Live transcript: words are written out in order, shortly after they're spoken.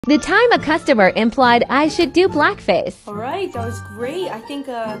The time a customer implied I should do blackface. All right, that was great. I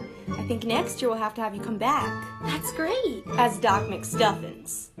think next year we'll have to have you come back. That's great. As Doc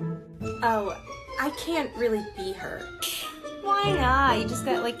Mcstuffins. Oh, I can't really be her. Why not? You just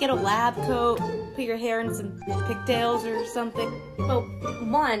gotta, get a lab coat, put your hair in some pigtails or something. Well,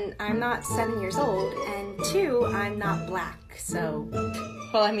 one, I'm not 7 years old, and two, I'm not black, so...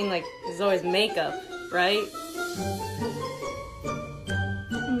 Well, I mean, there's always makeup, right?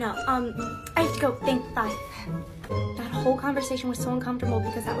 No, I have to go. Thank God. That whole conversation was so uncomfortable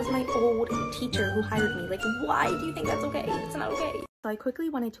because that was my old teacher who hired me. Why do you think that's okay? It's not okay. So I quickly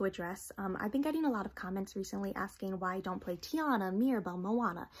wanted to address, I've been getting a lot of comments recently asking why I don't play Tiana, Mirabelle,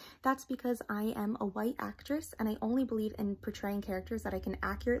 Moana. That's because I am a white actress and I only believe in portraying characters that I can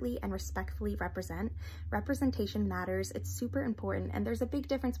accurately and respectfully represent. Representation matters, it's super important, and there's a big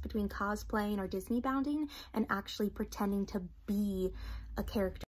difference between cosplaying or Disney bounding and actually pretending to be a character.